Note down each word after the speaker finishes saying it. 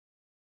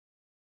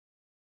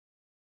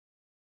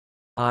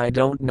I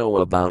don't know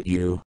about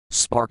you,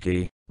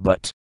 Sparky,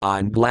 but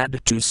I'm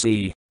glad to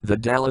see the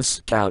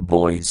Dallas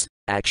Cowboys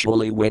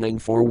actually winning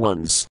for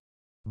once.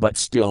 But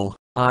still,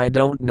 I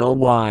don't know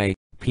why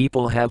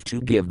people have to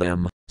give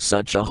them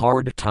such a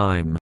hard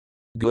time.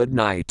 Good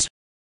night.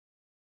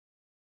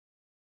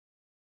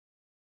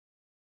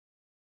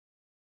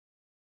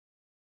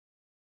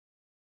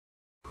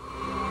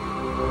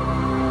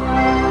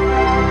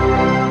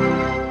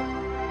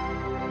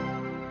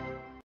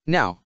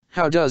 Now,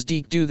 how does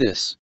Deke do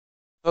this?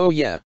 Oh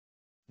yeah.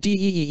 Deke.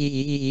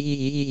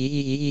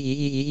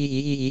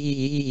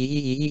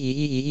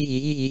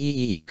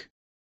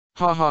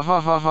 Ha ha ha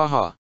ha ha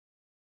ha.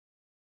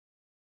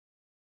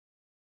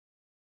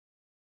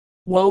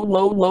 Whoa,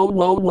 whoa, whoa,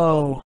 whoa,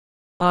 whoa.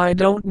 I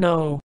don't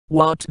know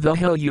what the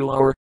hell you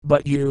are,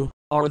 but you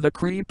are the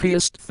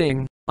creepiest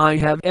thing I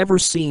have ever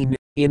seen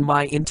in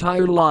my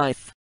entire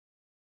life.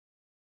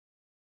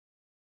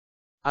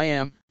 I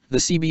am the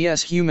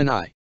CBS Human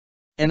Eye.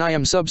 And I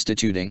am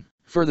substituting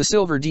for the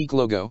Silver Dic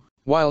Logo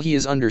while he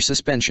is under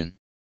suspension.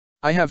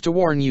 I have to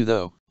warn you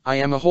though, I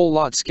am a whole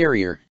lot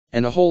scarier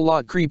and a whole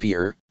lot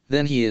creepier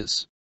than he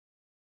is.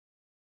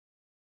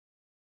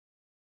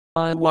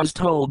 I was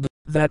told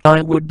that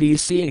I would be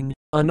seeing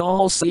an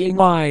all-seeing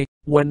eye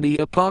when the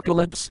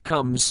apocalypse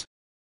comes.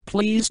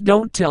 Please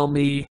don't tell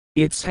me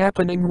it's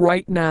happening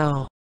right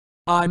now.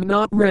 I'm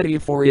not ready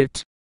for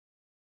it.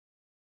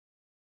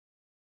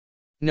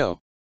 No.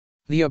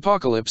 The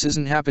apocalypse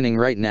isn't happening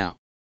right now.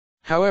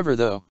 However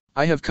though,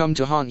 I have come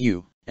to haunt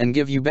you and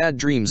give you bad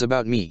dreams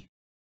about me.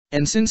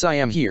 And since I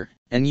am here,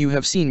 and you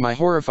have seen my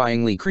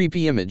horrifyingly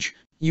creepy image,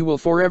 you will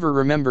forever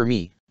remember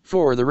me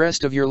for the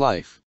rest of your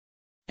life.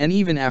 And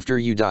even after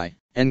you die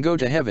and go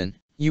to heaven,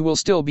 you will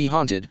still be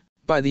haunted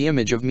by the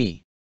image of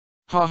me.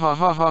 Ha ha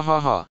ha ha ha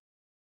ha.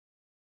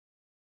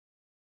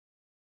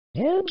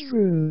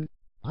 Andrew,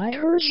 I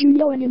heard you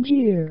yelling in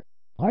here.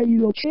 Are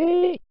you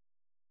okay?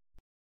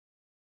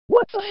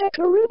 What the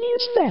heckaroonie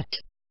is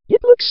that?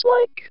 It looks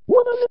like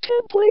one of the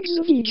 10 plagues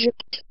of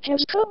Egypt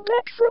has come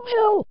back from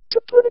hell to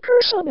put a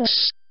curse on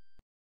us.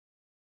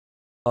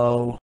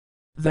 Oh.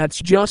 That's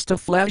just a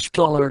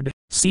flesh-colored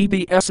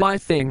CBS Eye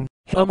thing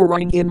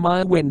hovering in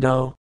my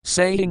window,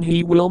 saying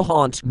he will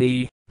haunt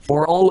me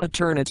for all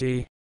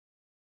eternity.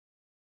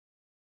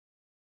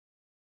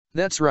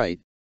 That's right.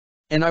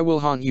 And I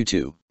will haunt you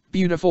too,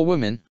 beautiful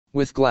woman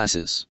with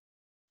glasses.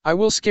 I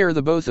will scare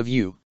the both of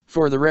you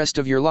for the rest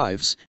of your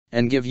lives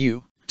and give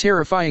you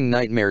terrifying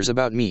nightmares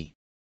about me.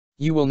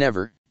 You will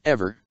never,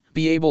 ever,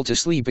 be able to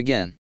sleep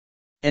again.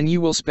 And you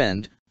will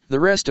spend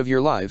the rest of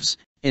your lives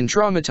in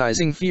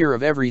traumatizing fear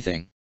of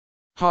everything.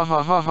 Ha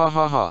ha ha ha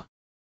ha ha.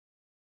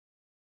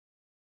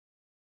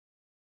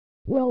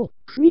 Well,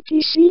 creepy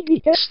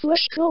CBS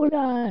flesh-colored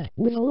eye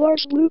with a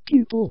large blue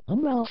pupil, a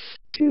mouth,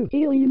 2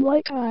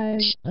 alien-like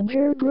eyes, and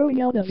hair growing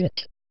out of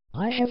it.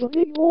 I have a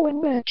big bowling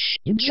match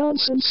in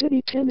Johnson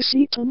City,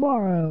 Tennessee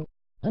tomorrow,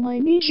 and I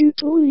need you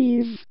to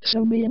leave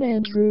so me and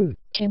Andrew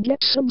can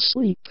get some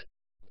sleep.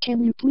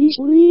 Can you please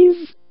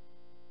leave?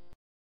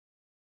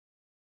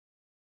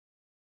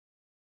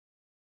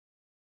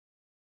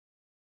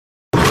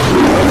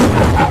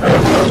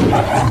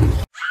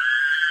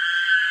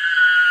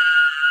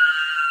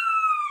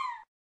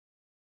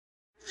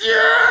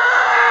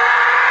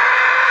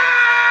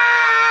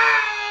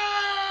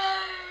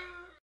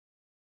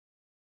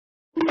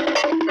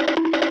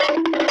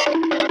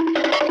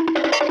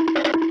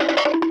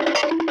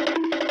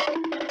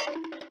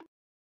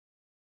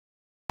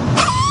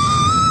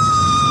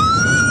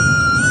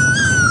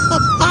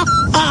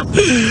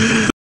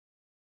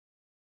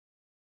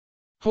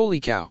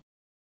 Holy cow.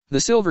 The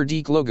Silver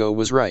Dic Logo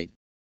was right.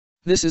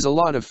 This is a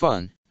lot of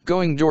fun,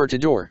 going door to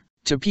door,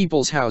 to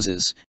people's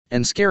houses,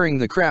 and scaring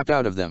the crap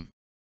out of them.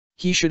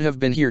 He should have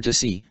been here to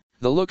see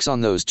the looks on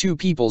those two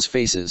people's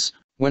faces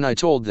when I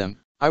told them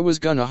I was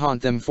gonna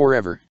haunt them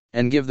forever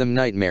and give them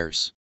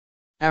nightmares.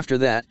 After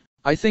that,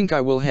 I think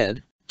I will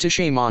head to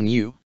Shame on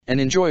You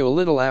and enjoy a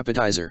little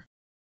appetizer.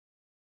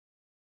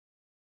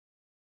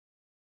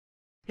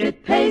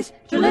 It pays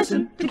to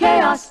listen to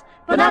chaos,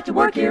 but not to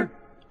work here.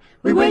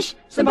 We wish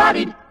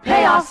somebody'd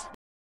pay us.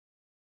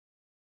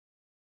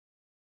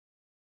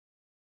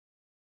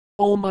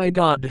 Oh my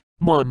god,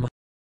 Mom.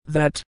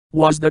 That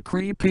was the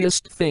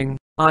creepiest thing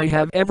I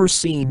have ever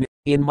seen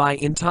in my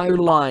entire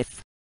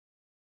life.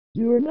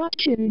 You're not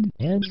kidding,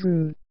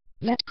 Andrew.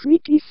 That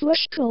creepy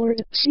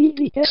flesh-colored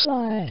CBS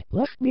eye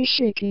left me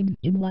shaking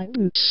in my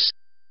boots.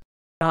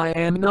 I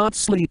am not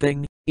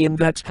sleeping in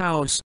that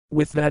house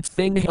with that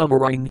thing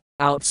hovering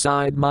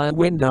outside my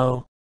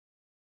window.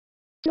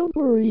 Don't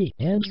worry,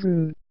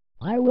 Andrew.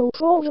 I will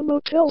call the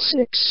Motel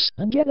 6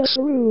 and get us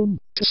a room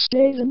to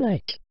stay the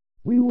night.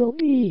 We will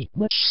be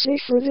much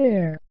safer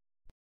there.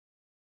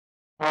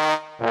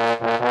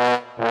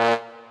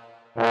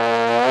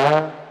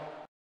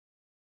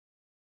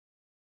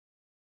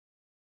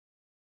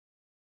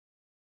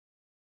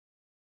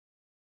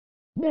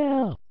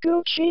 Now,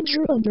 go change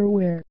your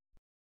underwear.